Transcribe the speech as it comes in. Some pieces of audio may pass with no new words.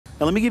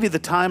Now, let me give you the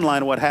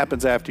timeline of what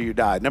happens after you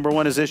die. Number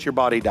one is this: your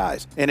body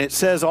dies. And it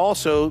says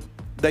also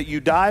that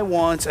you die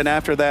once, and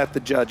after that, the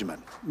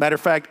judgment. Matter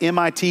of fact,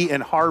 MIT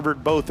and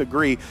Harvard both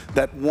agree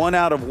that 1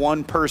 out of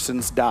 1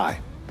 persons die.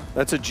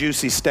 That's a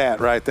juicy stat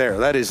right there.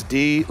 That is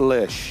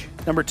delish.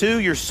 Number two,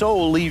 your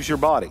soul leaves your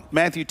body.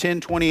 Matthew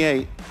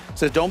 10:28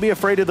 says, don't be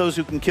afraid of those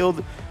who can kill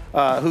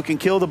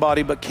the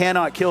body but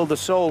cannot kill the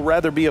soul.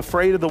 Rather, be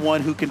afraid of the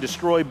one who can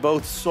destroy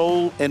both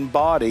soul and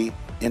body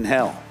in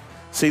hell.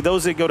 See,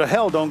 those that go to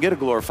hell don't get a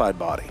glorified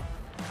body.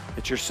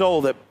 It's your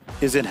soul that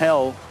is in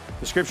hell.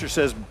 The scripture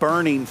says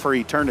burning for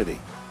eternity.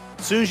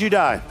 As soon as you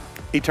die,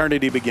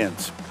 eternity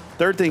begins.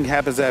 Third thing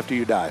happens after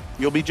you die.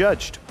 You'll be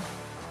judged.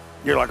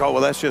 You're like, oh,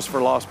 well, that's just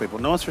for lost people.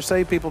 No, it's for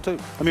saved people too.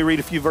 Let me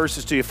read a few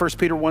verses to you. 1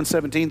 Peter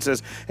 1:17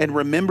 says, and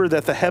remember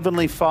that the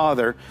heavenly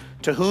Father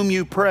to whom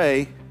you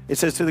pray, it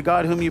says to the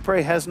God whom you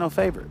pray, has no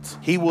favorites.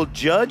 He will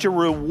judge or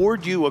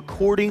reward you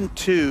according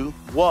to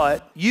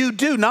what you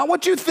do. Not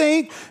what you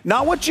think,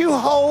 not what you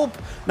hope,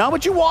 not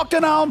what you walked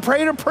in aisle and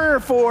prayed a prayer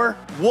for,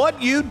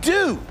 what you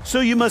do.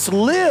 So you must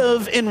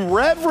live in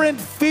reverent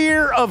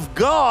fear of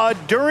God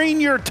during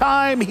your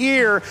time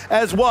here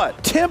as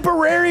what?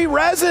 Temporary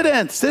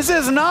residents. This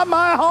is not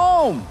my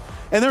home.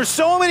 And there's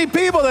so many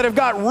people that have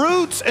got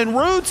roots and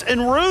roots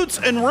and roots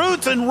and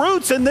roots and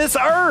roots in this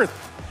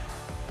earth,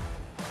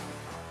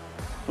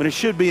 when it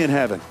should be in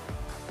heaven.